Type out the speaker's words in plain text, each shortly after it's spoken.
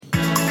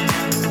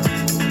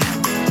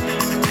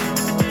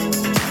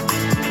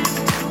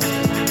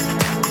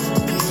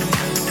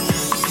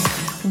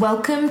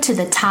Welcome to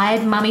the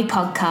Tired Mummy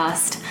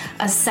podcast,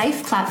 a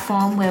safe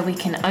platform where we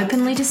can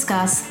openly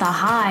discuss the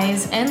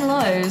highs and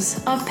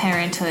lows of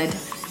parenthood,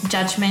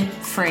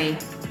 judgment-free.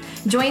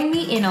 Join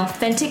me in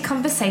authentic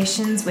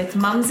conversations with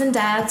mums and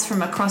dads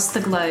from across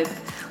the globe.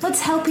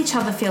 Let's help each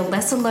other feel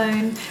less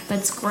alone.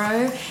 Let's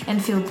grow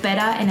and feel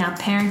better in our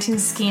parenting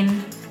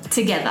skin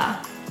together.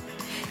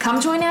 Come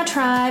join our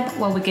tribe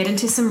while we get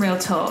into some real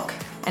talk.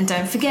 And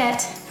don't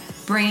forget,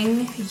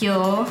 bring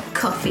your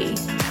coffee.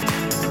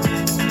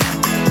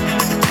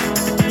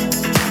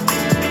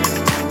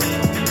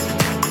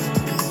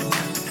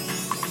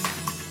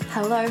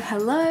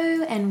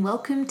 Hello, and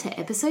welcome to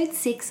episode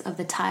 6 of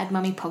the Tired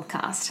Mummy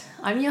podcast.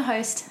 I'm your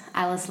host,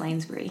 Alice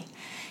Lanesbury.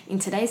 In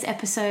today's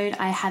episode,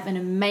 I have an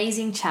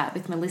amazing chat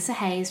with Melissa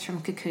Hayes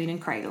from Cocoon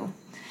and Cradle.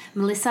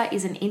 Melissa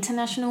is an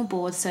international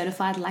board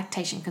certified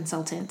lactation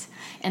consultant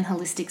and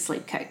holistic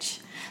sleep coach.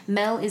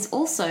 Mel is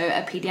also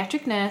a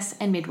pediatric nurse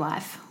and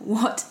midwife.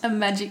 What a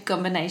magic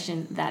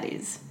combination that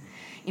is.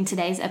 In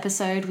today's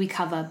episode, we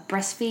cover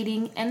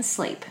breastfeeding and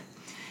sleep.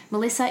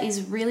 Melissa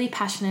is really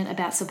passionate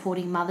about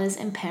supporting mothers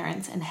and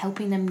parents and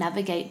helping them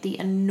navigate the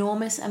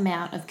enormous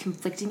amount of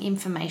conflicting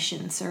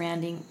information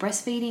surrounding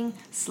breastfeeding,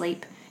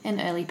 sleep,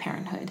 and early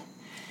parenthood.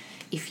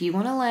 If you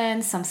want to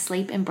learn some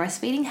sleep and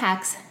breastfeeding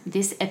hacks,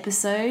 this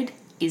episode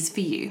is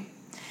for you.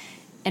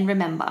 And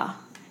remember,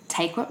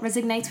 take what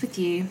resonates with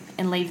you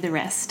and leave the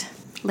rest.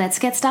 Let's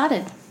get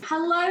started.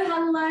 Hello.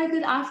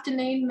 Good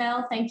afternoon,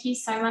 Mel. Thank you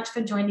so much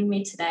for joining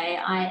me today.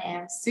 I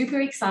am super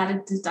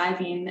excited to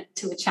dive in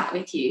to a chat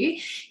with you.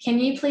 Can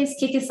you please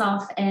kick us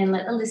off and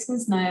let the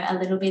listeners know a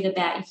little bit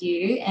about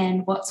you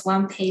and what's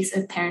one piece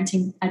of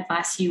parenting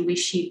advice you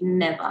wish you'd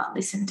never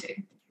listened to?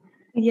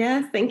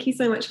 Yes, thank you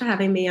so much for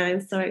having me.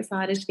 I'm so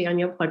excited to be on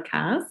your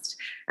podcast.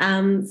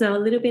 So a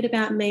little bit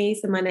about me.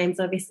 So my name's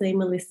obviously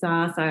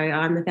Melissa. So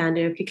I'm the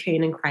founder of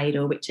Cocoon and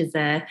Cradle, which is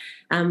a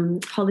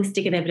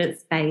holistic and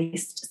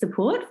evidence-based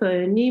support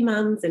for new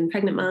mums and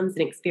pregnant mums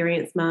and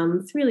experienced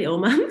mums, really all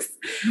mums.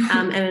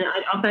 And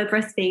I offer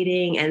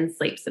breastfeeding and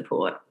sleep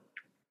support.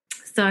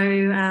 So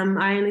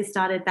I only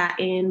started that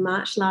in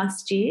March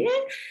last year.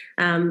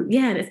 And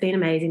it's been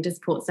amazing to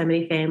support so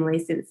many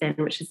families since then,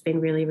 which has been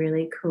really,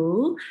 really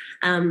cool.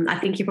 I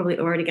think you're probably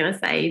already going to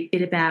say a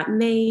bit about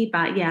me,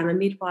 but I'm a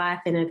midwife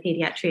and a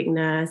paediatric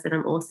nurse, and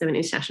I'm also an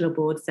international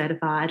board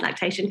certified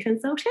lactation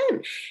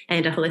consultant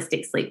and a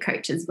holistic sleep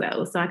coach as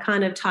well. So I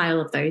kind of tie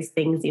all of those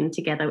things in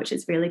together, which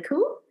is really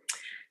cool.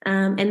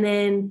 And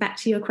then back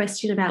to your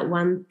question about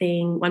one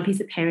piece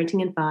of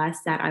parenting advice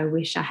that I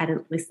wish I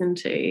hadn't listened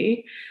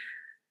to.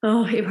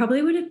 Oh, it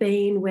probably would have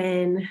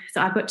been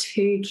so I've got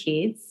 2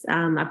 kids.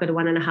 I've got a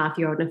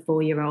 1.5-year-old and a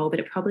 4-year-old, but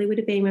it probably would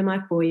have been when my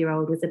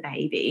 4-year-old was a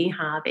baby,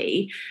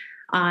 Harvey.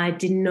 I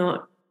did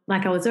not,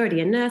 I was already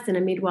a nurse and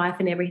a midwife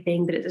and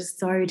everything, but it's just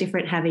so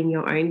different having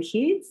your own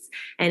kids.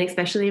 And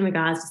especially in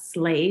regards to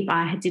sleep,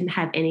 I didn't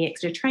have any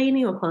extra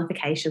training or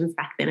qualifications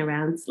back then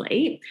around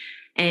sleep.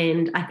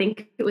 And I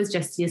think it was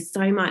just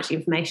so much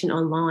information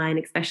online,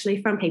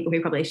 especially from people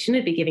who probably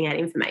shouldn't be giving out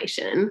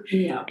information.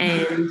 Yeah.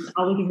 And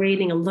I was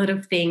reading a lot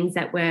of things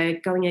that were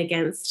going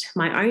against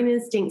my own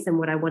instincts and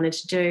what I wanted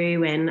to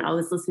do. And I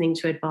was listening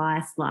to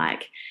advice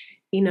like,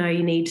 you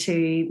need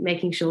to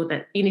making sure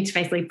that you need to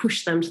basically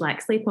push them to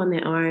sleep on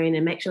their own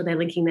and make sure they're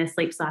linking their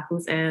sleep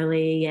cycles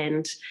early.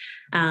 And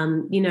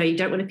you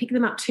don't want to pick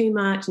them up too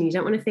much and you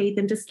don't want to feed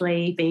them to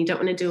sleep and you don't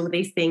want to do all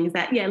these things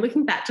that,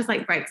 looking back just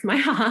breaks my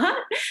heart.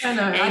 I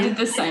know, I did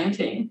the same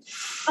thing.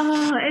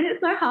 Oh, and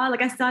it's so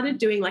hard. I started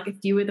doing a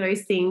few of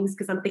those things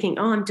because I'm thinking,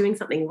 I'm doing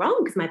something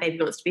wrong because my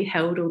baby wants to be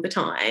held all the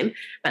time.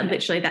 But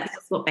literally that's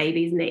just what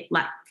babies need,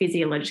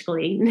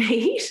 physiologically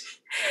need.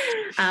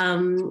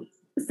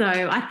 So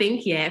I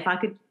think, if I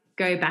could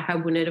go back, I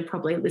wouldn't have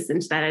probably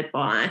listened to that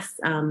advice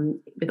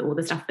with all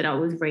the stuff that I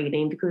was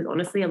reading, because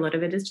honestly, a lot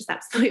of it is just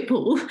absolute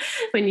bull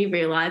when you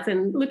realise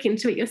and look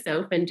into it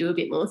yourself and do a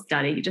bit more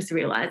study. You just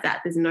realise that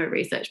there's no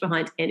research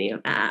behind any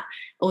of that.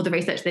 All the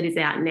research that is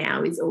out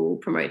now is all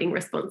promoting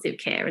responsive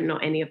care and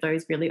not any of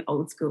those really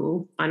old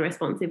school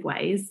unresponsive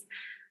ways.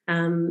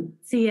 So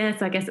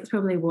I guess it's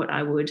probably what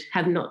I would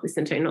have not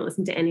listened to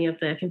any of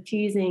the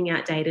confusing,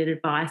 outdated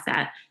advice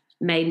that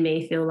made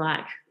me feel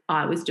like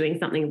I was doing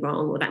something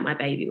wrong or that my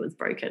baby was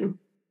broken.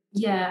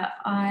 Yeah,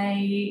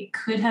 I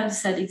could have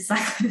said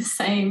exactly the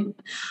same.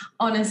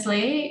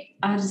 Honestly,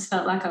 I just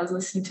felt like I was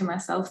listening to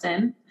myself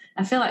then.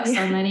 I feel like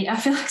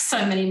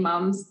so many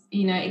mums,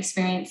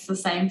 experience the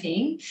same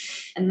thing.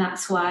 And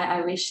that's why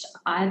I wished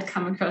I'd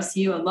come across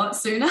you a lot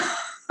sooner.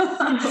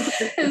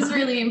 It's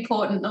really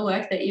important, the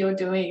work that you're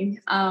doing.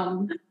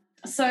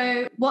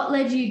 So what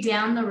led you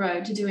down the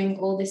road to doing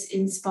all this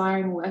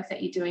inspiring work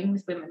that you're doing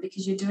with women?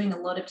 Because you're doing a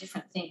lot of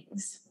different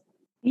things.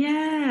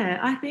 Yeah,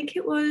 I think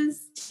it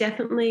was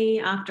definitely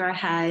after I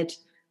had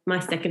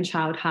my second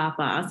child,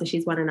 Harper, so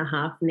she's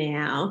 1.5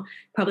 now,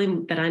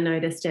 probably that I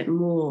noticed it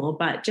more,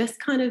 but just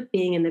kind of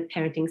being in the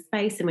parenting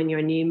space, and when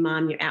you're a new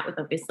mum, you're out with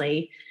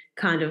obviously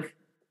kind of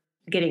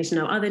getting to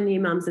know other new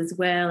mums as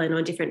well, and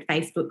on different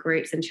Facebook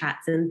groups and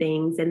chats and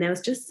things. And there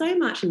was just so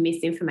much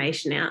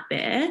misinformation out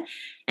there,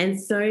 and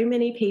so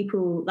many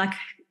people, like,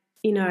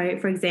 you know,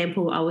 for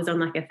example, I was on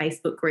like a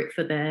Facebook group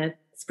for the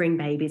spring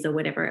babies or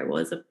whatever it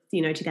was,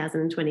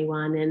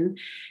 2021, and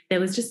there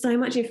was just so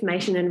much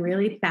information and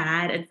really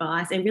bad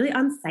advice and really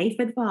unsafe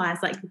advice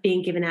like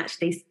being given out to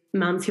these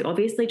mums who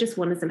obviously just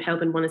wanted some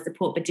help and wanted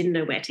support but didn't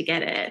know where to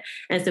get it.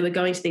 And so we're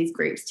going to these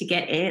groups to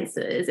get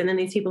answers, and then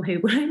these people who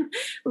weren't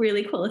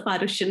really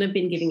qualified or shouldn't have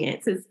been giving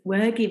answers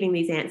were giving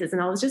these answers,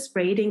 and I was just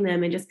reading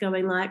them and just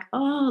going like,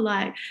 oh,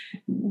 like,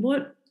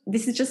 what,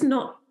 this is just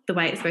not the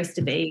way it's supposed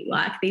to be.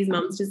 Like, these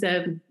mums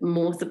deserve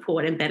more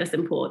support and better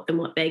support than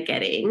what they're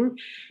getting.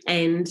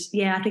 And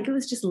yeah, I think it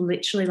was just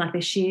literally like the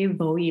sheer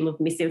volume of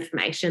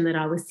misinformation that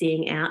I was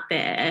seeing out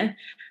there.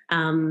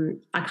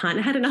 I kind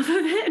of had enough of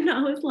it, and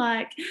I was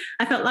like,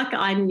 I felt like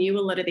I knew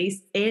a lot of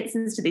these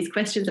answers to these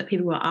questions that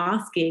people were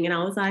asking, and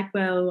I was like,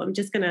 well, I'm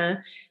just going to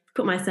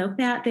put myself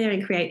out there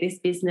and create this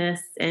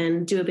business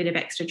and do a bit of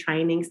extra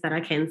training so that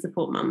I can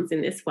support mums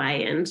in this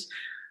way, and,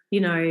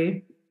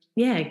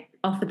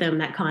 offer them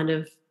that kind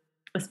of,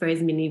 I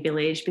suppose, mini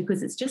village,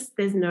 because it's just,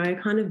 there's no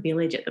kind of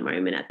village at the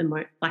moment,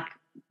 like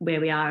where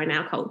we are in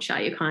our culture.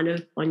 You're kind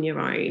of on your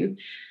own.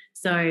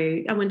 So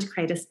I wanted to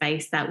create a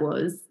space that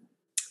was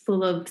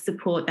full of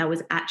support that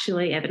was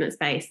actually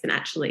evidence-based and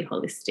actually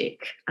holistic.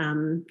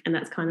 And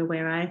that's kind of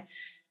where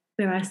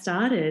I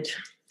started.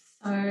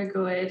 So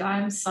good.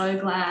 I'm so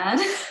glad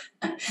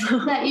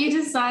that you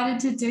decided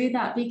to do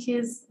that,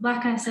 because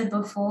like I said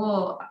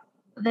before,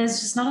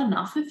 there's just not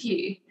enough of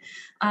you.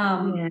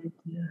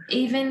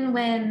 Even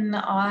when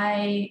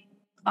I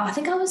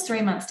think I was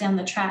 3 months down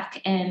the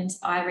track and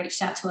I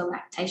reached out to a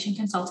lactation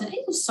consultant,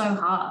 it was so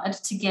hard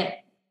to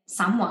get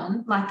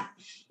someone.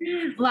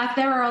 Like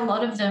there are a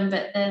lot of them,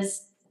 but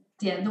there's,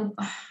 the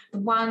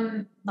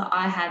one that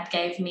I had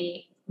gave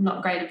me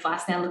not great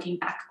advice now looking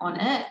back on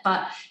it,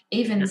 but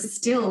even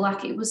still,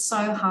 like, it was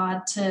so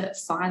hard to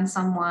find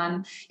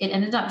someone. It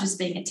ended up just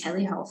being a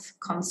telehealth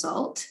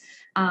consult.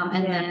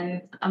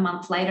 Then a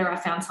month later I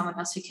found someone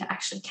else who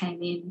actually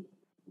came in.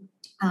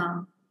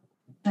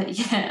 But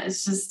yeah,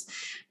 it's just,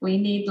 we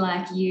need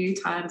like you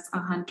times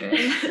 100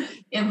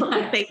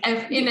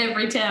 in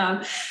every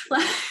town.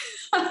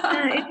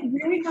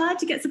 It's really hard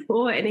to get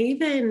support. And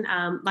even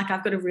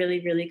I've got a really,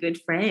 really good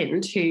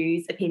friend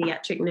who's a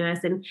pediatric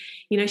nurse, and,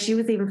 she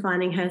was even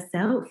finding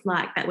herself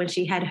like that when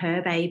she had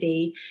her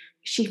baby.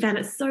 She found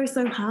it so,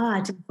 so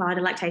hard to find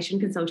a lactation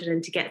consultant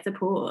and to get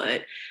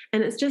support.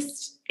 And it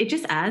just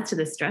adds to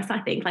the stress, I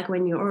think, like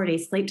when you're already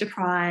sleep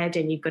deprived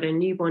and you've got a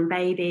newborn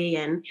baby,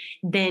 and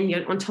then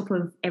you're on top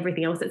of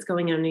everything else that's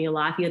going on in your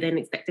life, you're then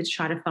expected to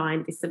try to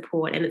find this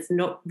support, and it's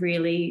not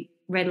really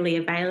readily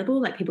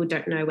available. Like, people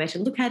don't know where to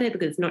look at it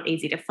because it's not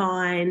easy to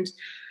find.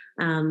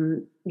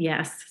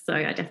 Yes, so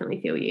I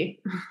definitely feel you.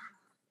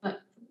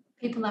 But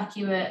people like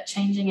you are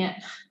changing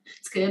it.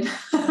 It's good.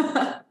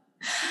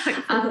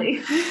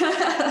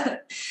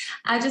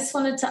 I just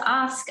wanted to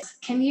ask,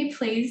 can you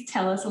please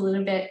tell us a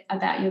little bit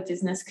about your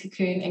business,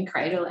 Cocoon and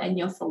Cradle, and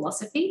your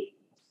philosophy?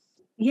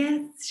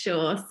 Yes,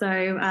 sure.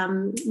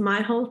 So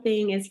my whole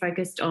thing is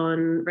focused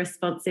on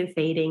responsive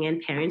feeding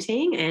and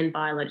parenting and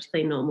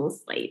biologically normal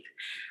sleep.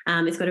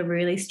 It's got a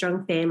really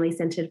strong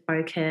family-centred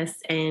focus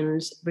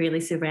and really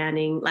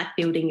surrounding, like,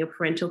 building your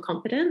parental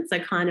confidence. So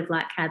kind of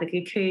like how the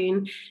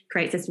cocoon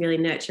creates this really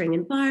nurturing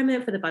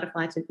environment for the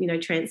butterfly to,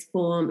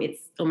 transform.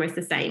 It's almost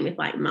the same with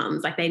like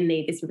mums. Like, they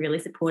need this really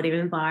supportive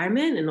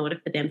environment in order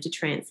for them to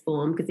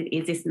transform, because it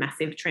is this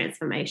massive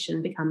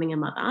transformation becoming a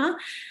mother.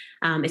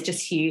 It's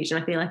just huge.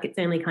 And I feel like it's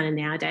only kind of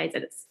nowadays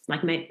that it's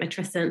like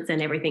matrescence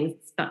and everything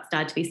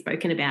started to be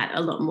spoken about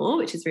a lot more,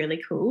 which is really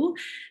cool.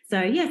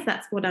 So yes,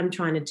 that's what I'm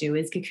trying to do,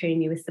 is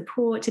cocoon you with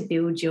support to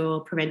build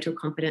your parental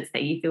confidence,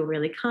 that you feel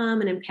really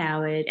calm and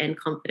empowered and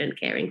confident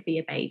caring for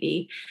your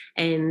baby.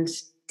 And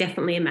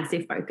definitely a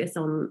massive focus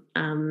on,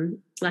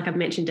 like I've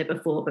mentioned it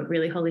before, but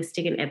really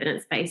holistic and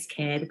evidence-based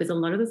care, because a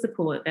lot of the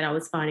support that I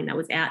was finding that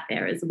was out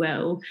there as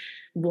well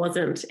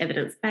wasn't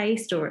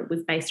evidence-based, or it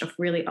was based off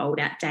really old,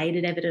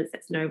 outdated evidence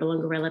that's no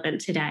longer relevant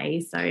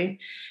today. So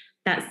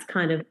that's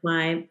kind of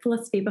my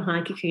philosophy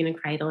behind Cocoon and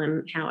Cradle,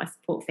 and how I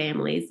support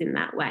families in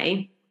that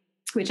way,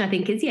 which I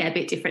think is, a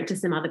bit different to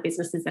some other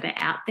businesses that are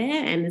out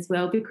there. And as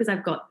well, because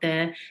I've got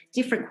the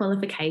different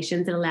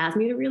qualifications, it allows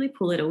me to really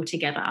pull it all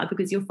together,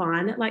 because you'll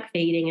find that like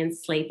feeding and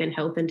sleep and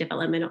health and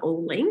development are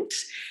all linked.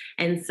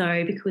 And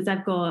so because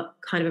I've got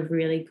kind of a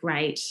really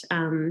great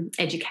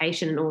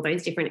education in all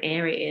those different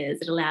areas,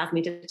 it allows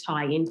me to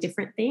tie in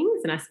different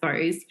things, and I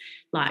suppose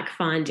like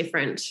find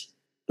different,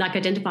 like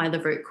identify the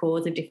root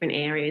cause of different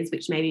areas,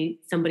 which maybe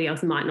somebody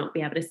else might not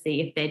be able to see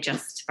if they're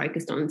just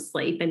focused on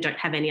sleep and don't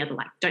have any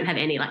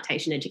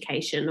lactation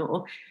education,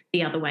 or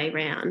the other way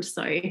around.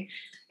 So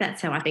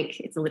that's how I think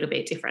it's a little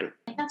bit different.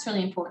 I think that's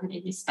really important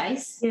in this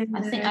space. Yeah, I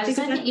just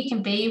don't think you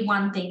can be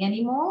one thing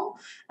anymore.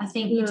 I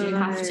think you do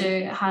have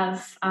to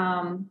have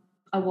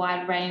a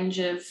wide range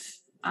of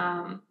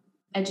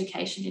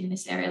education in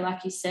this area.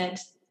 Like you said,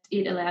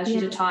 it allows you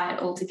to tie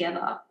it all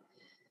together.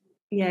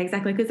 Yeah,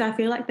 exactly. Because I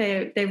feel like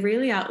they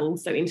really are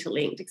also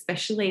interlinked,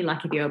 especially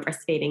like if you're a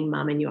breastfeeding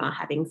mum and you are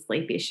having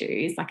sleep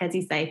issues. Like as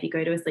you say, if you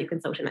go to a sleep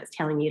consultant that's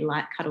telling you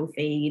like cuddle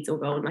feeds or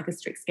go on like a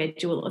strict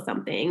schedule or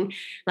something,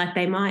 like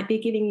they might be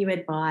giving you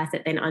advice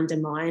that then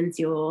undermines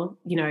your,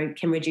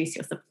 can reduce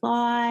your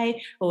supply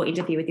or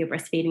interfere with your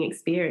breastfeeding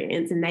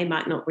experience, and they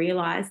might not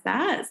realise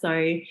that. So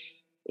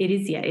it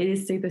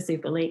is super,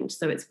 super linked.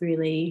 So it's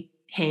really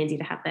handy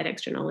to have that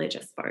extra knowledge, I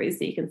suppose,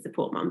 so you can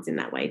support mums in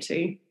that way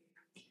too.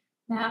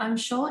 Now, I'm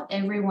sure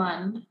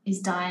everyone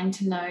is dying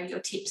to know your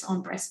tips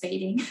on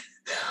breastfeeding.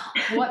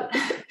 What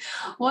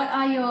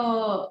are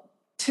your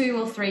 2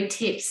 or 3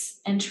 tips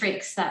and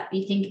tricks that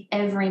you think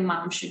every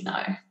mum should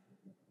know?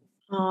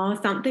 Oh,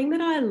 something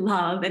that I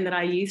love and that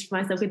I use for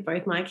myself with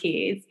both my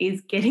kids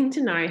is getting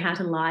to know how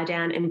to lie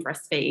down and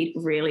breastfeed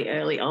really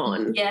early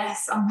on.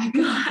 Yes. Oh my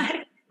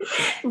God.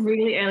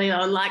 Really early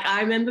on. Like I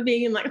remember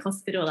being in like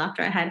hospital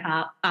after I had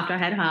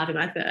heart in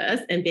my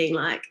first and being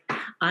like,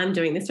 I'm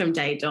doing this from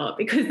day dot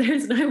because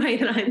there's no way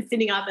that I'm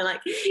sitting up and like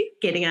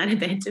getting out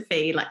of bed to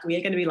feed. Like we are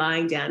going to be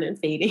lying down and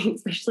feeding,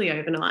 especially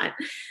overnight.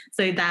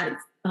 So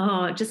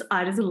I just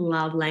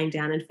love laying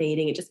down and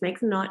feeding. It just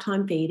makes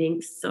nighttime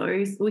feeding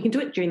we can do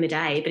it during the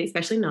day, but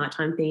especially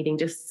nighttime feeding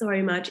just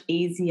so much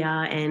easier,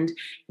 and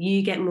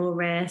you get more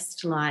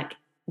rest. Like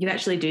you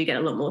actually do get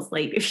a lot more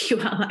sleep if you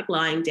are like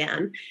lying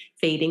down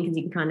feeding, because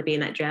you can kind of be in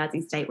that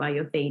drowsy state while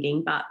you're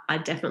feeding. But I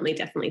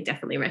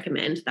definitely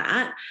recommend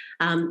that.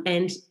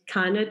 And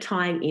kind of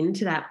tying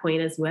into that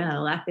point as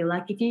well, I feel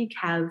like if you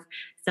have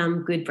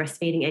some good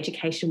breastfeeding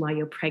education while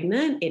you're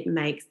pregnant, it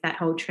makes that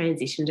whole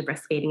transition to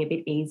breastfeeding a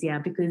bit easier,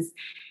 because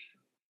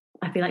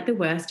I feel like the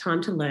worst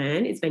time to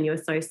learn is when you're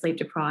so sleep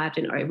deprived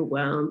and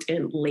overwhelmed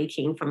and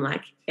leaking from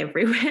like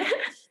everywhere.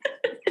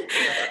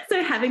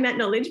 So having that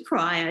knowledge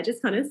prior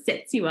just kind of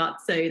sets you up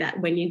so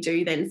that when you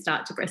do then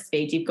start to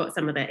breastfeed, you've got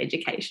some of that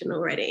education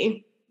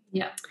already.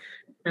 Yeah.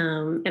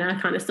 And I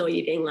kind of saw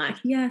you being like,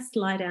 yes,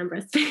 lie down,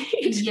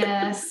 breastfeed.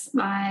 Yes,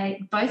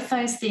 both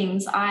those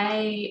things.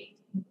 I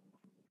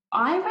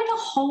read a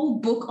whole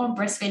book on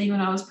breastfeeding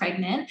when I was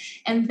pregnant,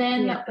 and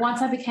then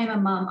once I became a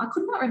mum, I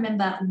could not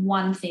remember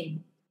one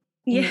thing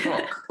in the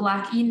book.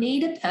 Like you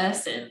need a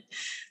person,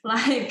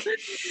 like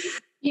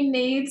you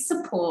need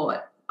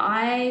support.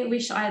 I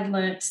wish I'd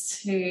learnt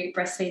to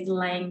breastfeed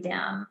laying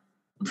down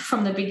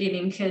from the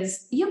beginning,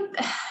 because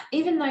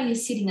even though you're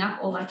sitting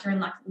up or like you're in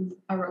like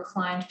a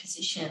reclined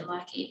position,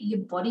 like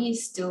your body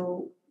is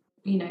still,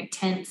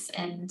 tense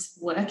and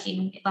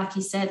working. Like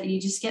you said,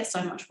 you just get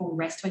so much more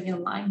rest when you're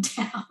lying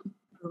down.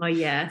 Oh,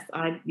 yes.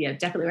 I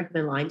definitely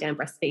recommend lying down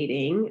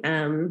breastfeeding.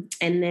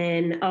 And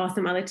then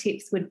some other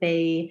tips would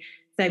be,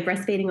 so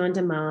breastfeeding on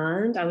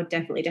demand, I would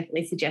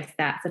definitely suggest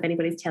that. So if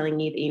anybody's telling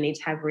you that you need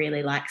to have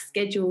really like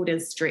scheduled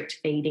and strict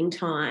feeding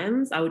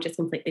times, I would just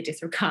completely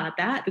disregard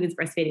that, because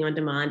breastfeeding on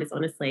demand is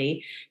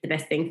honestly the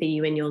best thing for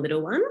you and your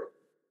little one.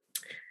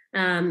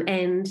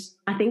 And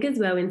I think as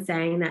well, in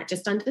saying that,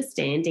 just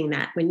understanding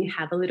that when you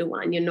have a little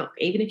one, you're not,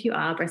 even if you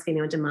are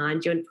breastfeeding on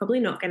demand, you're probably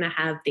not going to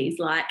have these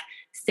like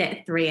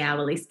set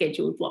 3-hourly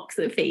scheduled blocks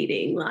of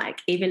feeding. Like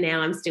even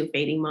now I'm still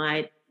feeding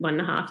my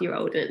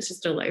 1.5-year-old and it's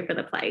just all over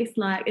the place.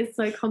 Like it's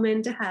so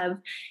common to have,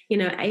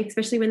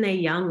 especially when they're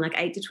young, like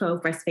 8 to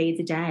 12 breastfeeds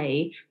a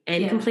day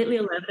and completely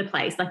all over the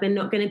place. Like they're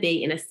not going to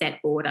be in a set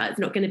order. It's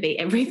not going to be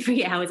every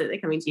 3 hours that they're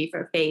coming to you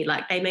for a feed.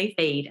 Like they may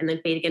feed and then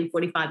feed again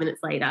 45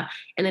 minutes later,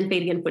 and then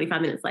feed again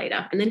 45 minutes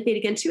later, and then feed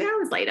again 2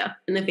 hours later,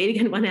 and then feed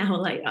again 1 hour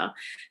later.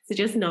 So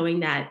just knowing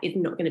that it's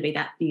not going to be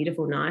that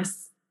beautiful,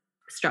 nice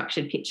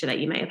structured picture that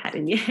you may have had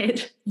in your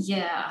head.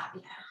 Yeah.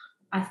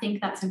 I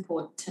think that's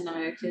important to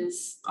know,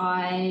 because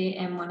I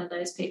am one of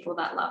those people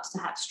that loves to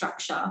have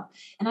structure.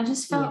 And I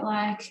just felt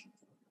like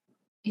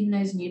in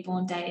those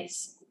newborn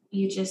days,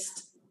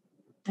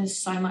 there's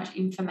so much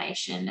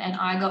information. And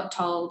I got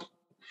told,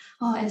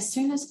 as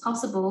soon as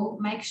possible,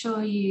 make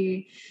sure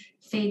you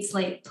feed,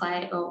 sleep,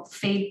 play, or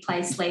feed,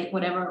 play, sleep,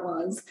 whatever it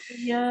was.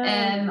 Yeah.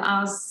 And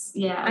I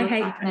look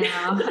back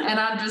now and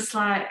I'm just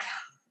like,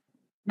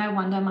 no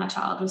wonder my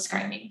child was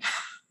screaming.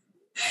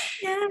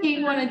 Yeah.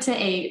 He wanted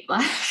to eat,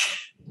 like.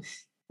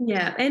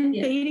 Yeah, and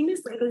feeding to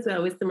sleep as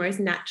well is the most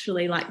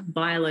naturally, like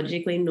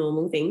biologically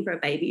normal thing for a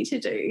baby to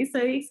do. So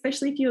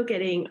especially if you're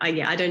getting, I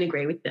don't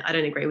agree with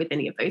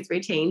any of those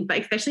routines, but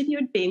especially if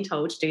you're being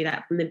told to do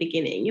that from the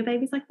beginning, your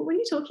baby's like, well, what are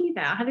you talking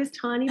about? I have this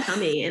tiny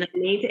tummy and I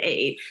need to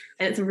eat.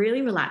 And it's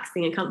really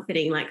relaxing and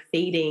comforting, like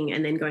feeding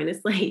and then going to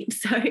sleep.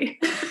 So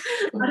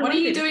what are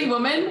you doing,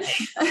 woman?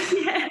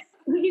 Yeah,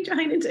 what are you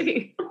trying to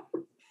do?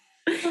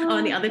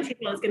 And the other tip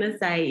I was going to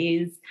say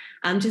is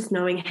just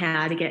knowing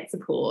how to get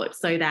support,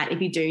 so that if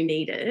you do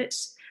need it,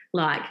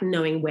 like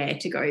knowing where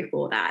to go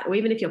for that. Or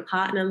even if your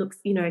partner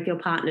if your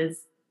partner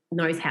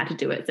knows how to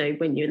do it. So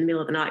when you're in the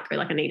middle of the night, go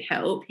like, I need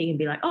help, he can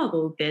be like, oh,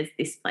 well, there's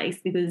this place.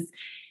 Because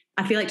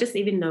I feel like just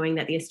even knowing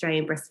that the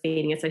Australian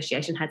Breastfeeding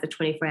Association has a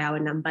 24-hour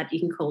number that you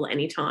can call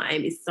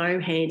anytime is so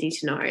handy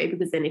to know,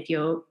 because then if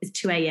it's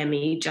 2 a.m.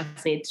 and you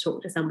just need to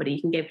talk to somebody,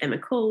 you can give them a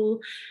call.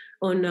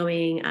 Or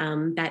knowing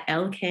that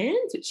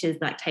LCANS, which is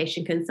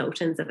Lactation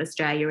Consultants of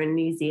Australia and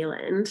New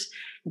Zealand,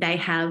 they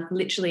have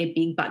literally a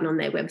big button on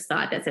their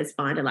website that says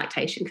find a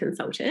lactation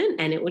consultant,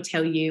 and it will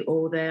tell you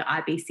all the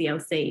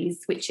IBCLCs,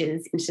 which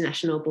is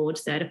International Board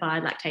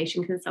Certified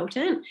Lactation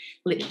Consultant,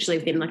 literally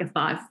within like a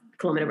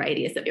 5-kilometre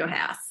radius of your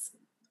house.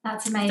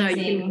 That's amazing. So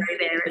you can go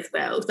there as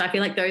well. So I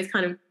feel like those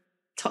kind of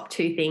top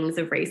 2 things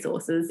of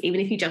resources, even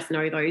if you just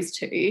know those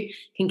 2,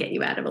 can get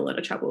you out of a lot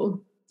of trouble.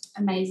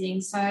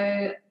 Amazing.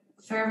 So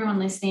for everyone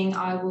listening,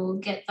 I will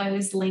get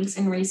those links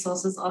and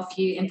resources off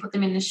you and put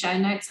them in the show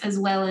notes, as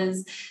well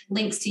as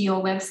links to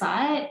your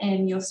website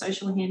and your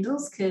social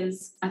handles,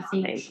 because I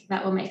think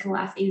that will make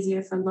life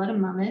easier for a lot of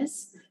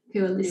mamas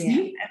who are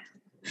listening.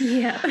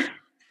 Yeah.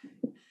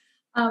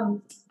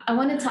 I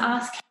wanted to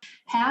ask,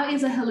 how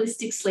is a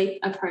holistic sleep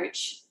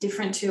approach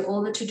different to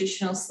all the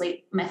traditional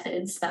sleep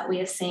methods that we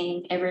are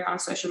seeing everywhere on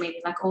social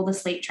media, like all the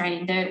sleep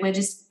training? We're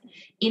just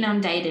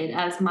inundated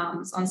as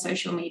mums on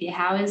social media.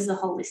 How is the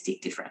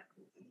holistic different?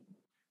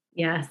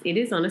 Yes, it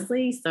is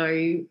honestly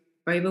so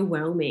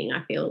overwhelming,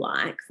 I feel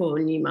like, for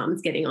new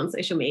mums getting on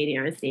social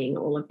media and seeing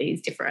all of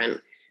these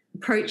different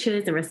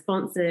approaches and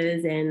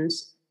responses and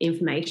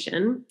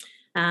information.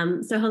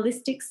 So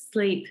holistic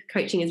sleep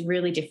coaching is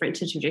really different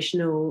to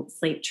traditional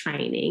sleep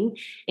training,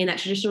 in that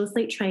traditional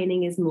sleep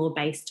training is more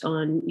based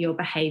on your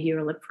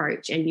behavioural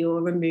approach, and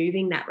you're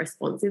removing that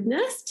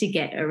responsiveness to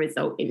get a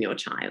result in your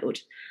child,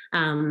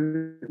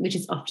 which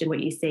is often what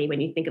you see when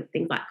you think of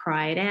things like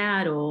cry it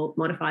out or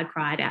modified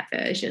cry it out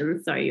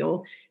versions. So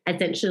you're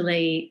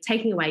essentially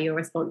taking away your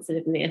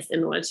responsiveness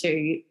in order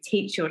to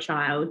teach your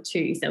child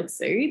to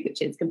self-soothe,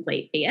 which is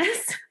complete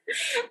BS.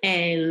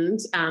 And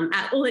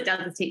all it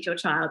does is teach your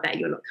child that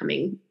you're not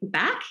coming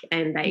back,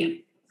 and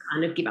they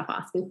kind of give up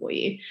asking for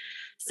you.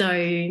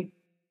 So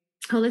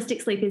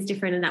holistic sleep is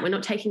different in that we're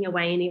not taking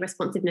away any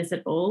responsiveness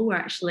at all. We're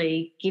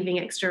actually giving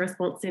extra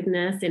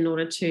responsiveness in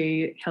order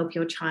to help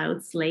your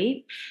child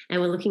sleep.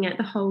 And we're looking at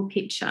the whole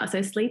picture.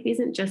 So sleep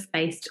isn't just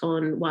based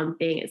on one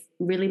thing. It's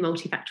really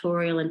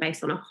multifactorial and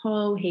based on a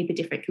whole heap of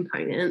different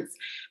components.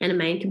 And a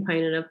main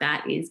component of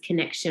that is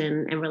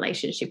connection and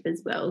relationship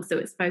as well. So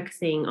it's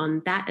focusing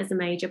on that as a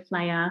major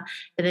player,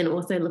 but then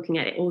also looking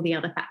at all the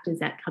other factors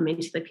that come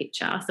into the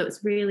picture. So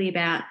it's really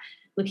about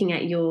looking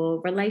at your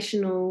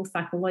relational,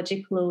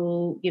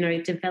 psychological,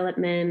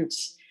 development.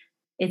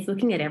 It's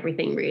looking at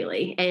everything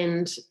really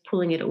and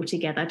pulling it all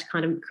together to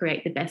kind of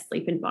create the best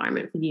sleep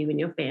environment for you and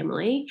your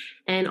family.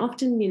 And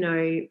often,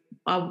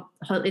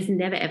 it's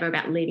never ever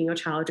about leaving your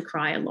child to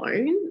cry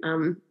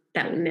alone.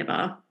 That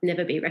will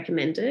never be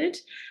recommended.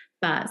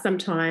 But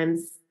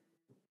sometimes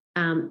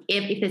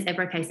if there's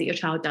ever a case that your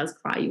child does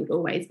cry, you would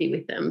always be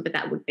with them. But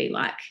that would be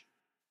like,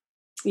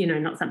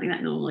 not something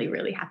that normally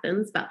really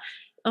happens. But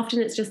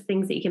often it's just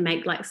things that you can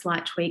make like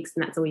slight tweaks,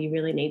 and that's all you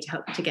really need to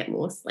help to get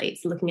more sleep.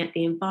 So looking at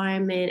the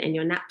environment and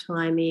your nap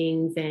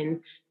timings and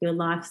your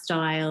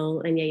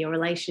lifestyle and your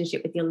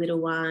relationship with your little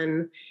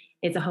one,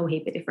 it's a whole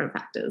heap of different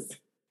factors.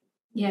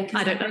 Yeah,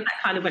 I don't know,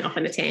 that kind of went off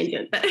on a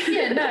tangent. But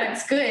yeah, no,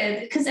 it's good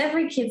because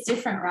every kid's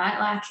different, right?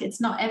 Like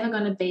it's not ever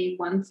going to be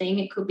one thing.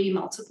 It could be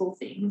multiple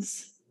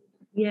things.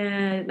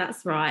 Yeah,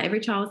 that's right. Every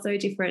child's so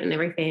different and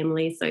every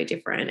family is so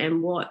different,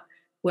 and what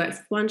works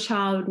for one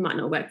child might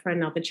not work for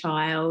another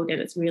child,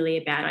 and it's really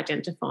about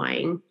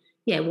identifying,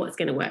 what's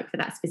going to work for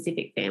that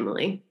specific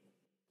family.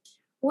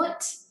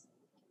 What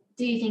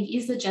do you think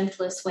is the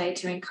gentlest way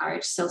to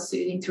encourage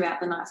self-soothing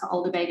throughout the night for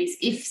older babies,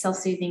 if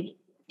self-soothing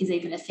is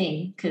even a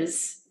thing?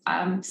 Because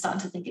I'm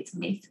starting to think it's a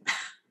myth.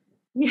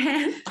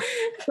 Yeah.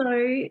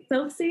 So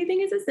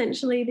self-soothing is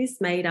essentially this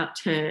made-up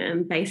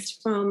term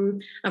based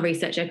from a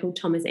researcher called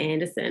Thomas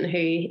Anderson, who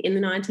in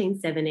the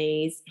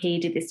 1970s, he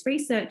did this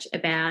research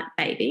about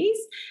babies,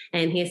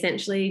 and he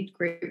essentially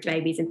grouped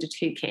babies into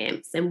 2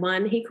 camps, and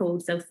one he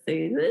called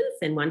self-soothers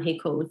and one he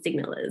called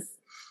signalers.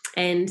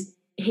 And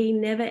he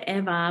never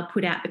ever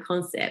put out the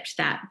concept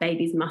that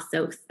babies must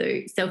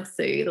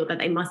self-soothe or that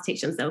they must teach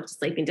themselves to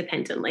sleep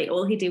independently.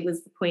 All he did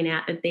was point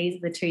out that these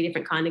are the 2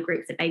 different kind of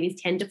groups that babies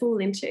tend to fall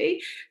into,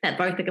 that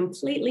both are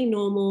completely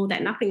normal,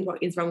 that nothing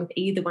is wrong with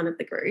either one of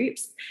the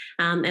groups.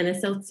 And the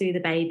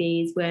self-soother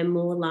babies were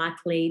more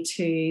likely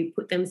to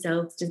put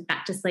themselves just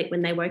back to sleep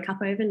when they woke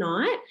up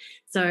overnight.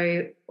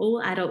 So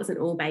all adults and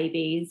all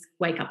babies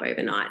wake up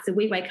overnight. So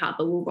we wake up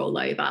and we'll roll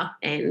over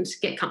and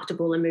get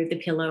comfortable and move the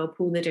pillow or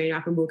pull the doona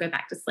up and we'll go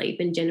back to sleep.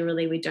 And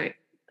generally we don't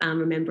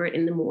remember it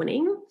in the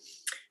morning.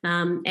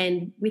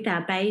 And with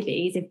our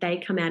babies, if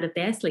they come out of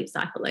their sleep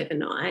cycle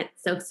overnight,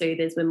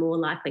 self-soothers were more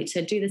likely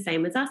to do the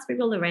same as us,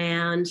 wriggle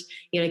around,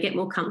 get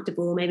more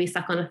comfortable, maybe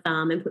suck on a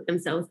thumb and put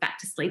themselves back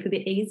to sleep a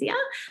bit easier.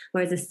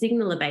 Whereas the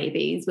signaler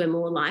babies were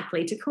more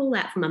likely to call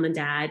out for mum and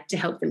dad to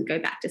help them go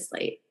back to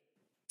sleep.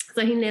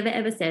 So he never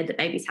ever said that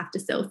babies have to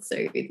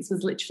self-soothe. This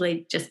was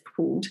literally just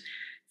pulled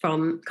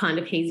from kind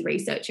of his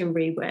research and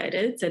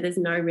reworded. So there's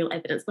no real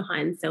evidence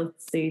behind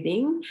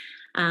self-soothing.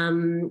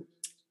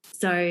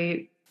 So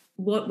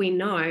what we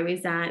know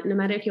is that no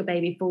matter if your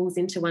baby falls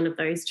into one of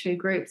those two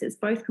groups, it's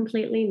both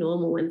completely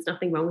normal and there's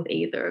nothing wrong with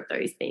either of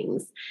those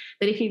things.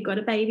 But if you've got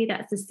a baby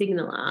that's a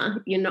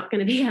signaler, you're not going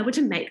to be able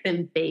to make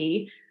them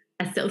be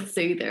a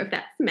self-soother, if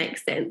that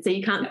makes sense. So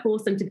you can't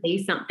force them to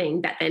be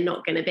something that they're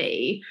not going to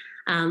be.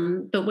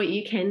 But what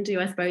you can do,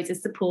 I suppose,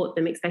 is support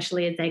them,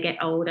 especially as they get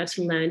older,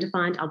 to learn to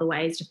find other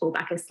ways to fall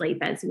back asleep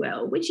as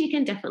well, which you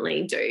can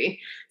definitely do.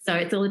 So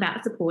it's all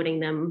about supporting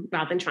them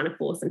rather than trying to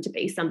force them to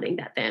be something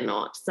that they're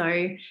not.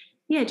 So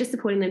yeah, just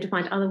supporting them to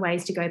find other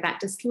ways to go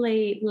back to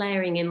sleep,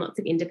 layering in lots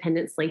of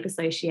independent sleep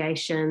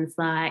associations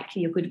like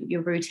your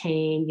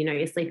routine,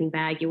 your sleeping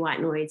bag, your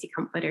white noise, your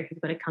comforter if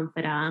you've got a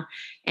comforter,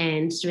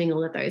 and doing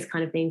all of those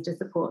kind of things to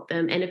support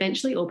them. And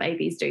eventually all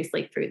babies do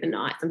sleep through the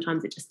night.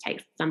 Sometimes it just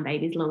takes some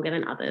babies longer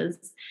than others.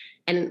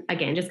 And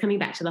again, just coming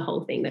back to the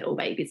whole thing that all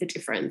babies are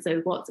different. So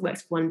what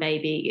works for one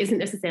baby isn't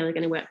necessarily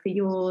going to work for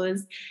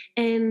yours.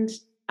 And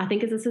I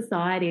think as a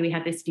society, we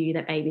have this view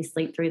that babies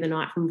sleep through the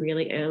night from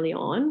really early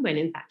on, when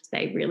in fact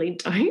they really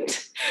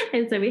don't.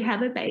 And so we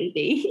have a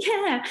baby,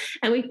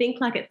 and we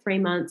think like at 3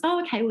 months,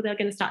 oh, okay, well, they're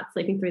going to start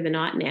sleeping through the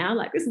night now.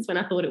 Like this is when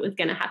I thought it was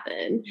going to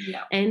happen.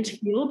 Yeah. And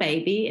your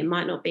baby, it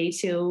might not be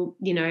till,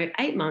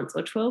 8 months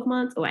or 12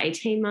 months or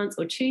 18 months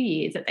or 2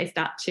 years that they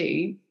start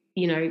to,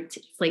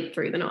 sleep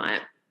through the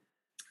night.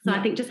 So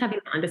I think just having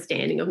an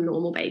understanding of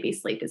normal baby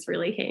sleep is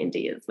really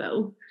handy as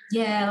well.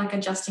 Yeah, like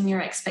adjusting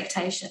your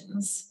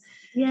expectations.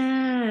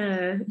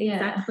 Yeah,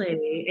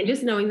 exactly. And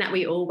just knowing that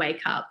we all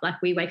wake up,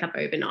 like we wake up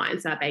overnight,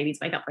 and so our babies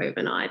wake up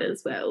overnight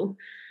as well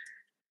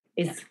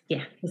is,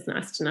 it's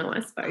nice to know,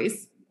 I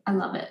suppose. I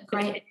love it.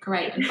 Great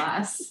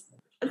advice.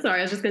 Sorry,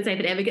 I was just going to say, if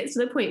it ever gets to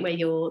the point where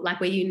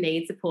where you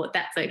need support,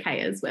 that's okay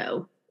as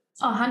well.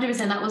 Oh, 100%.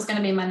 That was going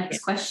to be my next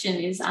question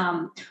is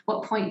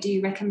what point do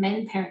you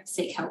recommend parents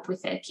seek help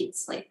with their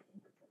kids' sleep?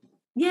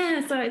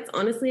 Yeah, so it's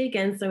honestly,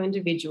 again, so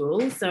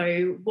individual.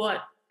 So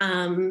what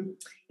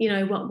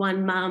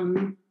one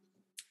mum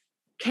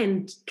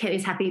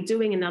is happy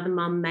doing, another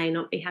mum may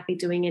not be happy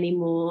doing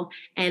anymore.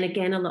 And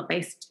again, a lot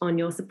based on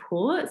your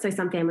support. So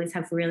some families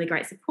have really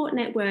great support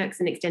networks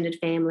and extended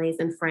families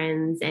and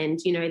friends and,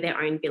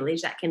 their own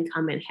village that can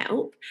come and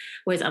help,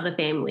 whereas other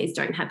families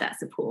don't have that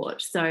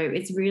support. So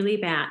it's really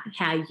about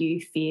how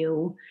you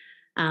feel,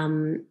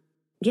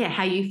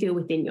 how you feel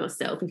within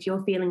yourself. If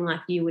you're feeling like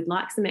you would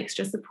like some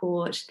extra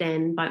support,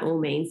 then by all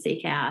means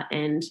seek out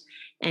and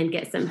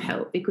get some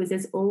help, because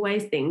there's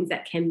always things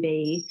that can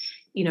be,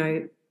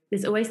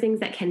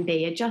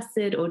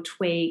 adjusted or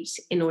tweaked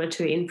in order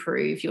to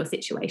improve your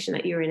situation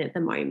that you're in at the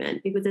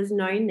moment, because there's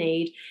no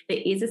need.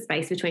 There is a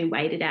space between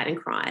wait it out and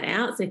cry it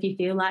out. So if you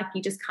feel like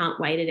you just can't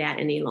wait it out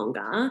any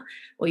longer,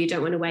 or you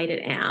don't want to wait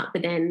it out,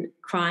 but then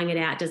crying it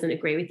out doesn't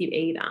agree with you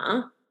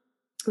either,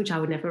 which I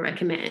would never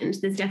recommend,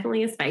 there's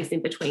definitely a space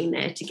in between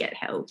there to get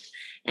help.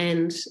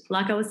 And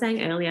like I was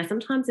saying earlier,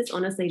 sometimes it's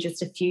honestly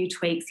just a few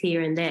tweaks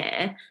here and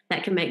there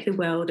that can make the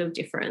world of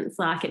difference.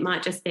 Like it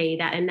might just be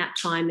that a nap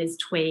time is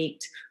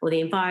tweaked or the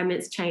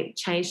environment's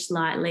changed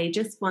slightly,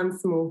 just one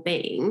small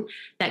thing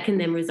that can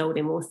then result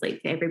in more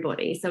sleep for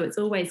everybody. So it's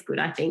always good,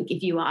 I think,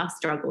 if you are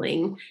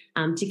struggling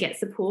to get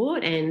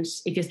support, and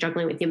if you're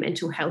struggling with your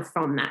mental health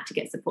from that, to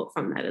get support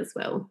from that as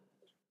well.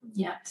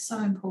 Yeah, so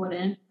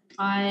important.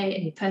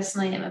 I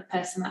personally am a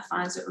person that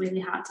finds it really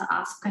hard to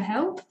ask for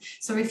help.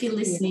 So if you're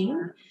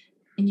listening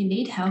and you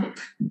need help,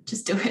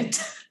 just do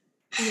it.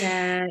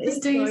 Yeah.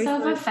 Just do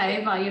yourself a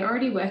favour. You're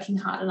already working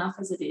hard enough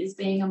as it is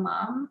being a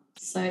mum.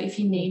 So if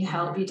you need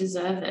help, you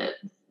deserve it.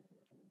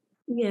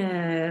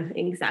 Yeah,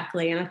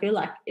 exactly. And I feel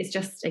like it's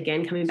just,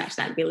 again, coming back to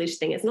that village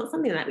thing, it's not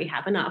something that we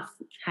have enough.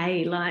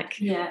 Hey,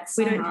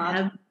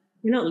 we're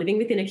not living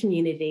within a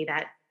community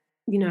that,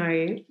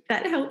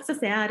 that helps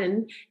us out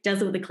and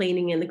does all the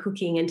cleaning and the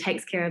cooking and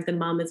takes care of the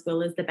mum as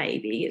well as the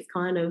baby. It's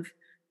kind of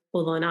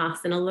all on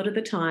us. And a lot of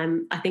the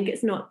time, I think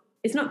it's not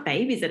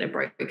babies that are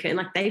broken.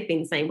 Like they've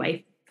been the same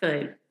way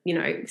for,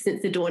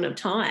 since the dawn of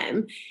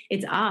time.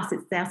 It's us,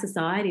 it's our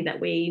society that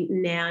we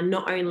now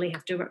not only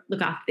have to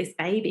look after this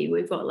baby,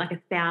 we've got like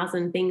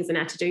 1,000 things on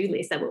our to-do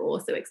list that we're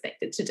also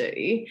expected to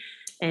do.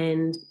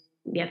 And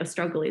yeah, the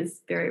struggle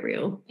is very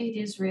real. It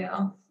is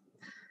real.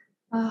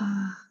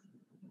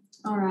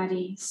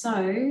 Alrighty,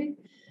 so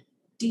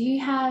do you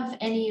have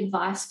any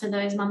advice for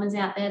those mamas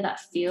out there that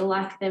feel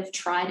like they've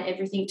tried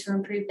everything to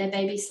improve their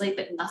baby's sleep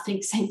but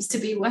nothing seems to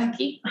be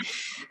working?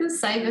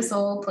 Save us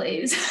all,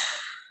 please.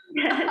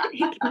 Yeah,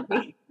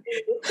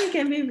 it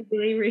can be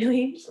really,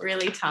 really,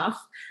 really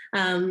tough.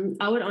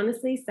 I would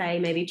honestly say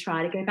maybe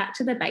try to go back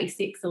to the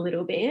basics a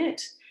little bit.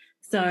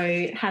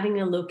 So having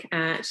a look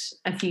at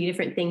a few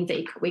different things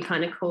that we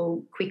kind of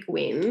call quick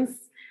wins.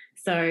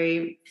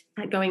 So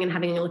going and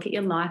having a look at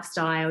your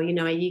lifestyle,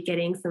 are you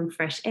getting some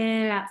fresh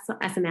air,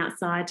 some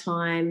outside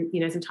time,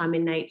 some time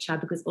in nature,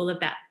 because all of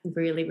that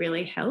really,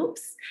 really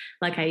helps.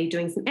 Like, are you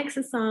doing some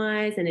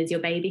exercise, and is your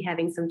baby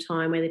having some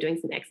time where they're doing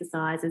some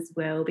exercise as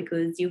well?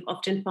 Because you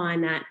often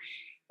find that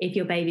if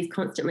your baby's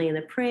constantly in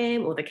the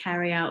pram or the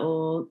carrier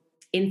or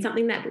in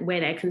something that where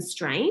they're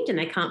constrained and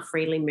they can't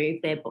freely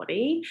move their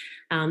body,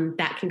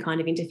 that can kind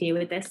of interfere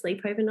with their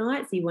sleep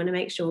overnight. So you want to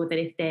make sure that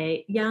if they're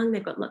young,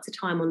 they've got lots of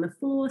time on the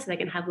floor so they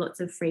can have lots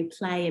of free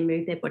play and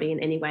move their body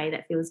in any way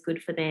that feels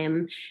good for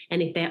them.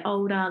 And if they're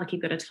older, like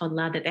you've got a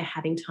toddler, that they're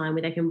having time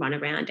where they can run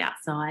around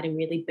outside and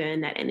really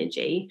burn that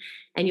energy.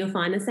 And you'll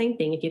find the same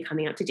thing if you're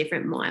coming up to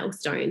different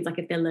milestones, like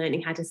if they're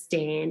learning how to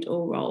stand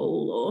or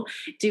roll or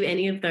do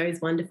any of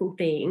those wonderful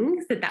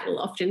things, that will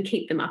often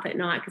keep them up at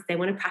night because they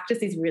want to practice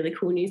these really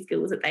cool new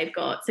skills that they've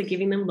got. So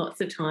giving them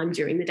lots of time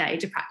during the day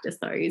to practice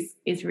those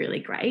is really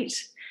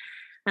great.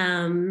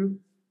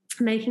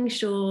 Making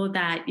sure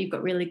that you've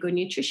got really good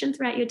nutrition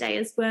throughout your day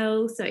as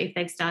well. So if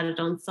they've started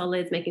on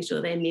solids, making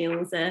sure their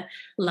meals are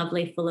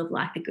lovely, full of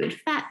like the good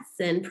fats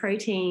and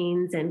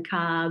proteins and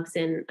carbs,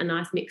 and a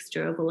nice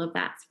mixture of all of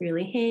that's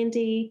really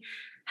handy.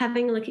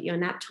 Having a look at your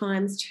nap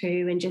times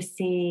too and just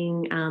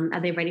seeing,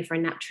 are they ready for a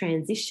nap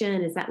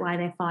transition? Is that why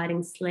they're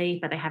fighting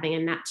sleep? Are they having a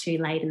nap too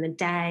late in the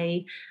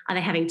day? Are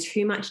they having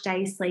too much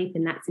day sleep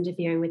and that's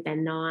interfering with their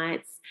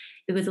nights?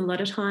 Because a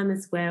lot of time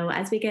as well,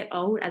 as we get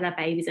old, as our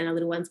babies and our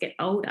little ones get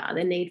older,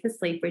 the need for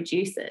sleep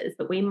reduces,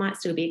 but we might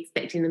still be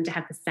expecting them to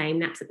have the same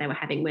naps that they were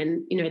having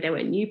when, they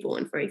were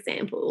newborn, for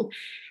example.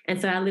 And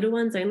so our little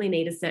ones only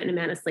need a certain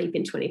amount of sleep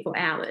in 24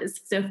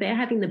 hours. So if they're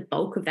having the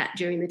bulk of that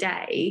during the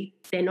day,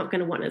 they're not going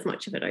to want as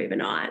much of it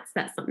overnight. So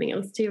that's something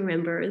else to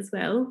remember as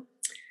well.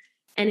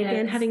 And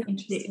again, having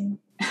interesting.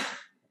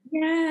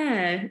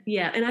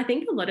 Yeah. And I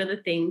think a lot of the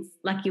things,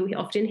 like you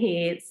often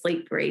hear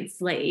sleep breeds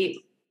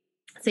sleep.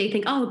 So you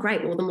think, oh,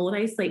 great, well, the more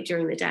they sleep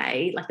during the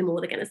day, like the more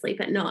they're going to sleep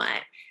at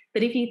night.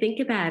 But if you think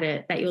about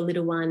it, that your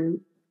little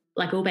one,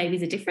 like all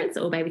babies are different,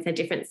 so all babies have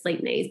different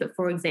sleep needs. But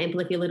for example,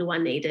 if your little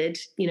one needed,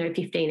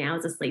 15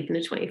 hours of sleep in a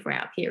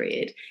 24-hour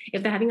period,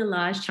 if they're having a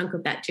large chunk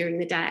of that during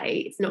the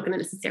day, it's not going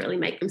to necessarily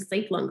make them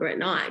sleep longer at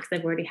night because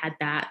they've already had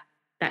that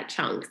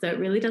chunk. So it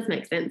really does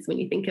make sense when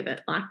you think of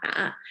it like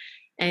that.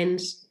 And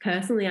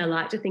personally, I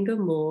like to think of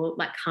more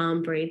like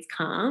calm breeds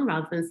calm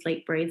rather than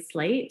sleep breeds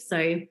sleep.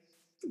 So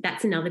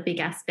that's another big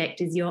aspect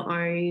is your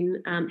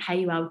own, how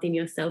you are within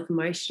yourself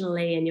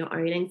emotionally and your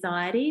own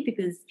anxiety,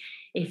 because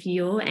if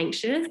you're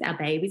anxious, our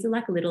babies are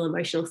like little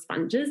emotional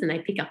sponges and they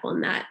pick up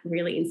on that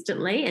really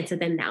instantly. And so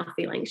then they'll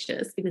feel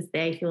anxious because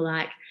they feel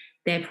like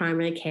their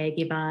primary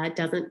caregiver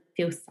doesn't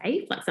feel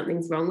safe, like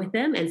something's wrong with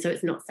them. And so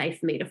it's not safe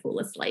for me to fall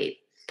asleep.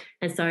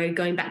 And so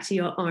going back to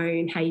your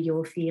own, how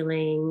you're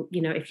feeling,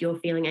 if you're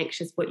feeling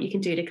anxious, what you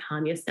can do to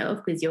calm yourself,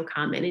 because your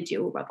calm energy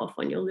will rub off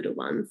on your little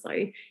one. So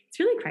it's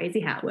really crazy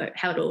how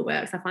it all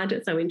works. I find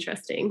it so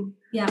interesting.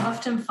 Yeah, I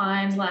often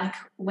find like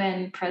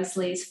when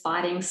Presley's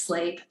fighting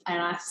sleep and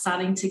I'm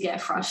starting to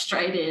get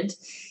frustrated,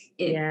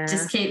 it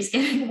just keeps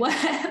getting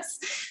worse.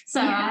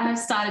 So I have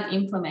started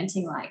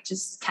implementing like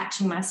just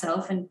catching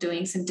myself and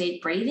doing some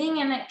deep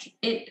breathing, and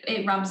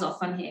it rubs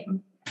off on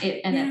him.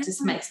 It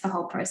just makes the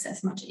whole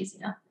process much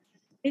easier.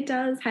 It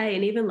does. Hey,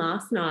 and even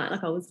last night,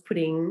 like I was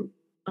putting,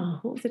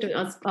 what was I doing?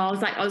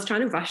 I was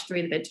trying to rush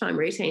through the bedtime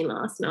routine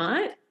last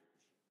night.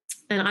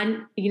 And I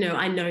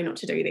know not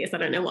to do this. I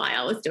don't know why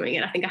I was doing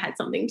it. I think I had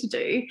something to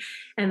do.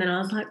 And then I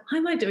was like, why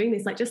am I doing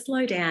this? Like, just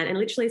slow down. And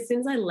literally as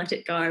soon as I let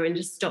it go and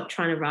just stopped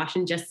trying to rush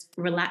and just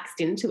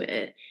relaxed into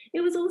it,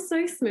 it was all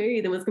so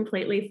smooth and was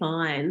completely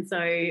fine.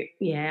 So,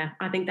 yeah,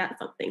 I think that's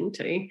something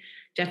too.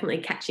 Definitely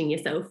catching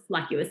yourself,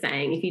 like you were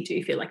saying, if you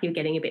do feel like you're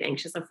getting a bit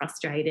anxious or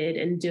frustrated,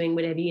 and doing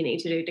whatever you need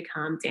to do to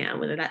calm down,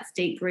 whether that's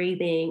deep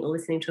breathing or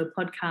listening to a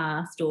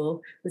podcast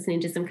or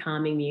listening to some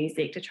calming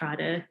music to try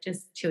to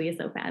just chill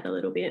yourself out a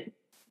little bit.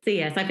 So,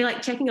 yes, I feel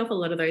like checking off a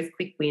lot of those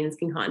quick wins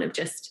can kind of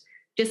just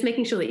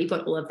making sure that you've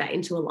got all of that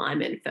into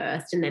alignment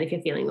first. And then if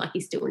you're feeling like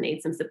you still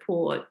need some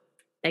support,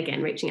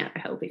 again, reaching out for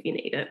help if you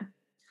need it.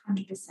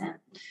 100%.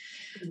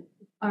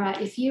 All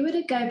right, if you were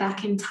to go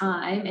back in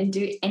time and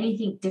do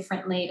anything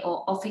differently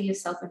or offer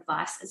yourself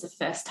advice as a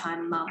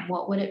first-time mum,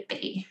 what would it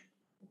be?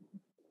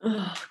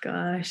 Oh,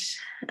 gosh.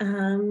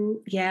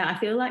 I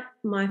feel like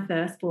my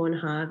firstborn,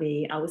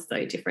 Harvey, I was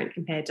so different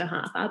compared to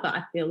Harper, but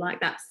I feel like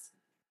that's,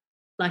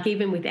 like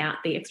even without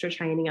the extra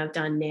training I've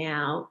done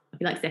now, I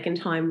feel like second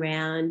time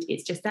round,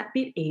 it's just that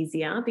bit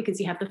easier because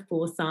you have the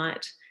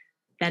foresight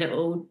that it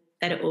all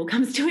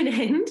comes to an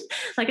end.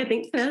 Like I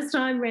think first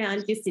time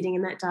round, you're sitting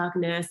in that dark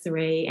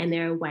nursery and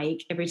they're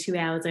awake every 2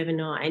 hours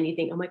overnight and you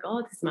think, oh my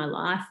God, this is my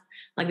life.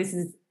 Like this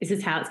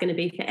is how it's going to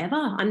be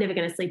forever. I'm never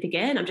going to sleep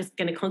again. I'm just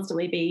going to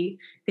constantly be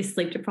this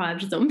sleep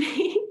deprived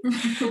zombie.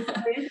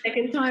 The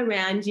second time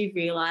round, you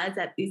realise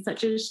that it's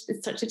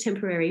such a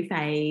temporary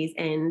phase,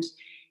 and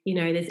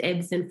there's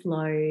ebbs and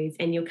flows,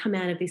 and you'll come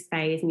out of this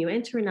phase and you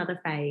enter another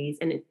phase,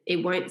 and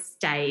it won't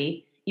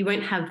stay. You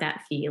won't have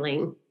that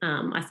feeling,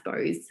 I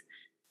suppose,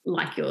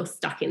 like you're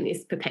stuck in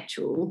this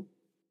perpetual,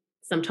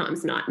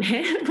 sometimes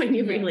nightmare when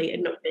you really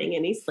are not getting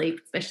any sleep,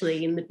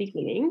 especially in the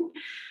beginning.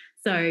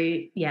 So,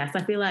 yes,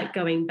 I feel like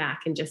going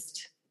back and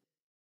just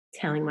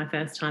telling my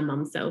first-time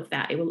mum self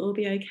that it will all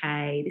be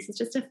okay. This is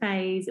just a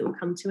phase. It will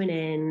come to an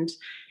end.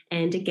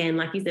 And again,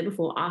 like you said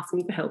before, ask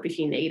me for help if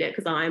you need it,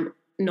 because I'm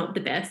not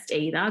the best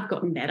either. I've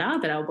gotten better,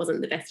 but I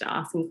wasn't the best at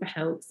asking for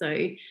help.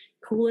 So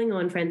calling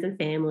on friends and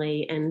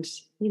family, and,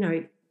 you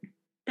know,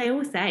 they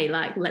all say,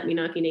 like, let me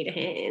know if you need a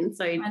hand.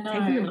 So I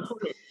taking them know. up on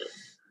it.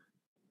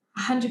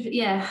 100,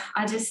 yeah.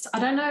 I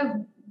don't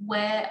know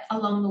where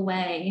along the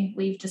way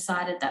we've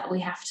decided that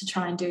we have to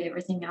try and do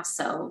everything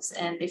ourselves,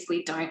 and if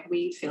we don't,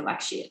 we feel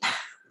like shit.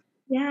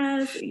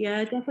 Yes,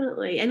 yeah,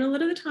 definitely. And a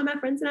lot of the time our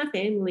friends and our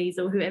families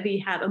or whoever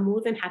you have are more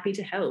than happy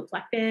to help.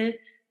 Like they're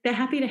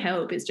happy to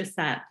help. It's just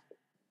that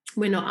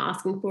we're not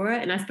asking for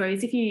it. And I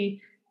suppose if you,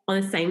 on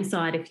the same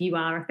side, if you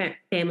are a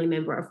family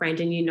member or a friend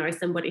and you know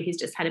somebody who's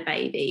just had a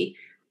baby,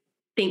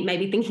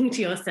 thinking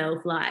to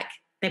yourself, like,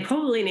 they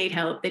probably need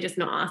help, they're just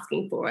not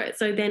asking for it.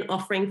 So then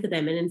offering for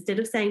them, and instead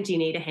of saying, do you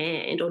need a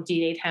hand or do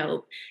you need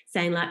help,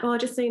 saying like, oh,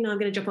 just so you know, I'm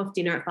going to drop off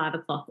dinner at 5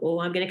 o'clock,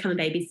 or I'm going to come and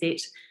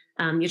babysit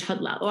your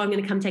toddler, or I'm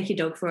going to come take your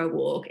dog for a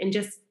walk, and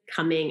just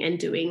coming and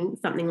doing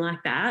something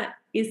like that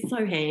is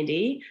so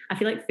handy. I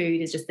feel like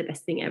food is just the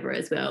best thing ever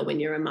as well when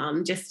you're a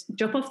mum. Just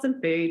drop off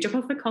some food, drop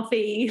off a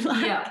coffee.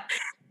 Like, Yeah.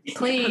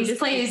 Please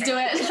do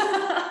it.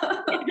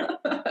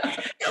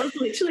 That was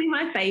literally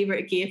my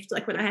favourite gift.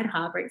 Like when I had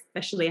Harbour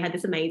especially, I had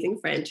this amazing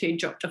friend who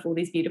dropped off all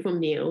these beautiful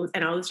meals,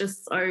 and I was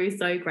just so,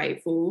 so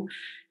grateful,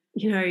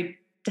 you know,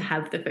 to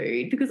have the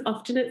food, because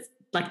often it's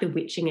like the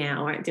witching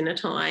hour at dinner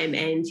time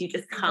and you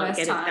just can't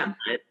get it done.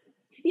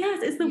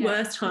 Yes, it's the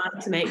worst time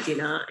to make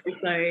dinner. And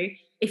so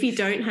if you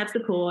don't have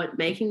support,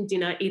 making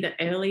dinner either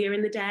earlier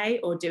in the day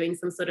or doing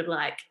some sort of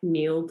like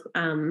meal,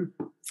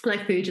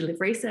 like food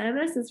delivery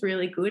service is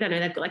really good. I know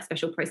they've got like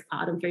special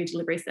postpartum food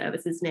delivery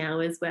services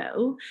now as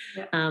well.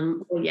 Yeah.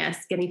 Or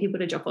yes, getting people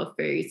to drop off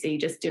food so you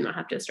just do not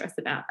have to stress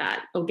about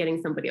that, or getting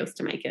somebody else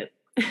to make it.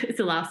 It's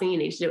the last thing you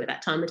need to do at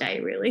that time of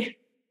day, really.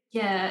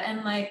 Yeah,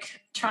 and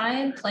like try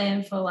and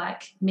plan for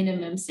like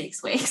minimum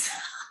 6 weeks.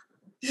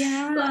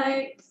 Yeah.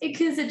 Like,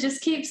 because it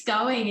just keeps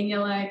going and you're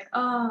like,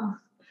 oh.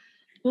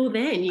 Well,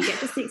 then you get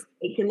to 6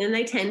 weeks and then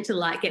they tend to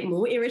like get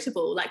more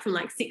irritable, like from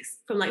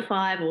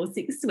 5 or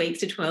 6 weeks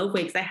to 12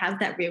 weeks, they have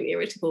that real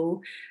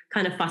irritable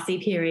kind of fussy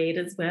period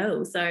as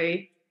well. So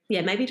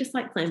yeah, maybe just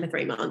like plan for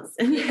 3 months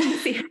and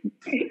see.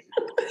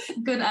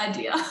 Good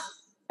idea.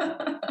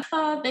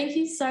 Thank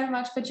you so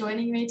much for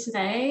joining me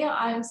today.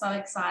 I'm so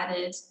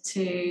excited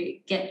to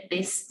get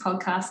this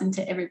podcast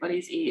into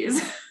everybody's ears.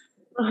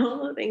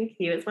 Oh, thank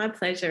you. It's my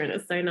pleasure. And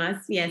it's so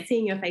nice,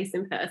 seeing your face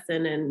in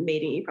person and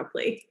meeting you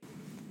properly.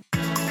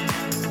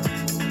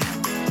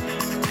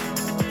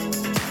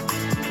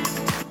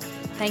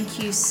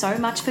 Thank you so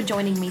much for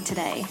joining me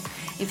today.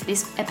 If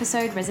this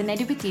episode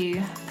resonated with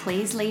you,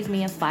 please leave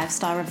me a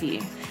 5-star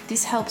review.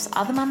 This helps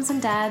other mums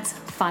and dads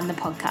find the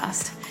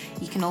podcast.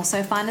 You can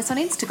also find us on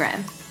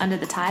Instagram under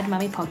the Tired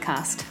Mummy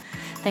Podcast.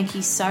 Thank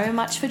you so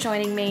much for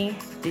joining me.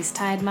 This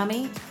Tired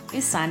Mummy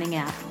is signing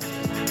out.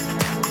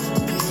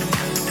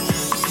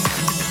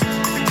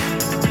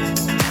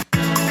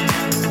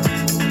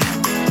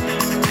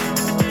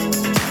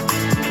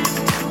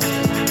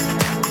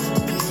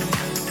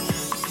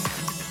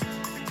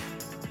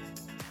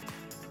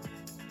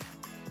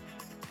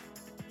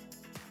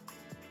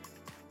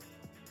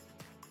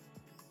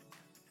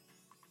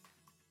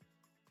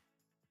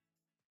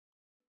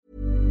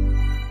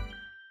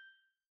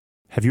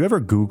 Have you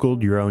ever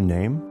Googled your own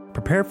name?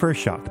 Prepare for a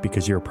shock,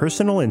 because your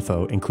personal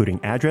info,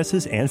 including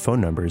addresses and phone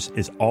numbers,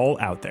 is all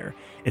out there.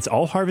 It's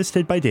all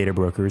harvested by data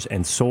brokers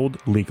and sold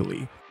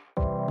legally.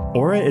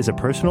 Aura is a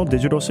personal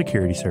digital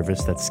security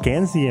service that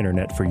scans the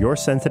internet for your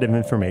sensitive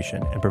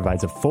information and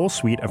provides a full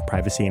suite of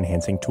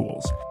privacy-enhancing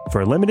tools.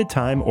 For a limited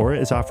time, Aura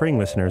is offering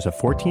listeners a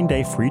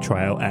 14-day free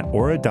trial at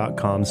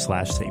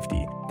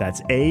aura.com/safety.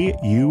 That's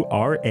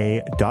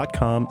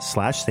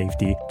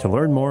AURA.com/safety to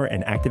learn more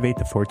and activate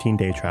the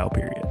 14-day trial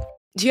period.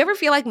 Do you ever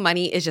feel like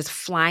money is just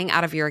flying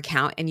out of your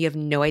account and you have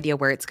no idea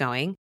where it's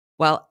going?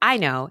 Well, I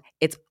know.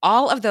 It's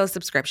all of those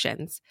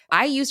subscriptions.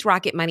 I used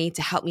Rocket Money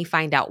to help me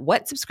find out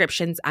what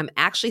subscriptions I'm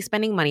actually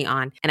spending money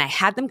on, and I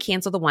had them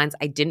cancel the ones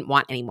I didn't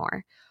want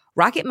anymore.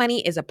 Rocket Money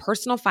is a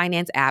personal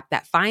finance app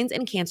that finds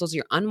and cancels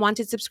your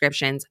unwanted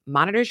subscriptions,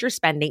 monitors your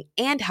spending,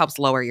 and helps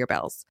lower your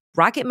bills.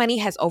 Rocket Money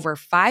has over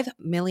 5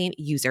 million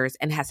users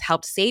and has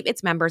helped save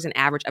its members an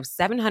average of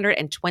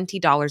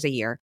 $720 a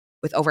year,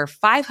 with over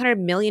 $500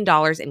 million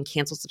in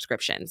canceled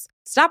subscriptions.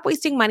 Stop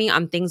wasting money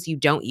on things you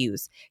don't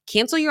use.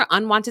 Cancel your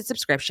unwanted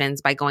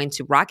subscriptions by going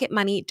to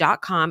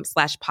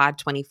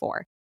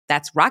rocketmoney.com/pod24.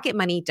 That's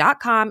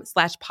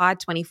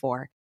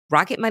rocketmoney.com/pod24.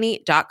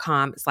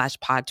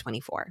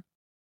 rocketmoney.com/pod24.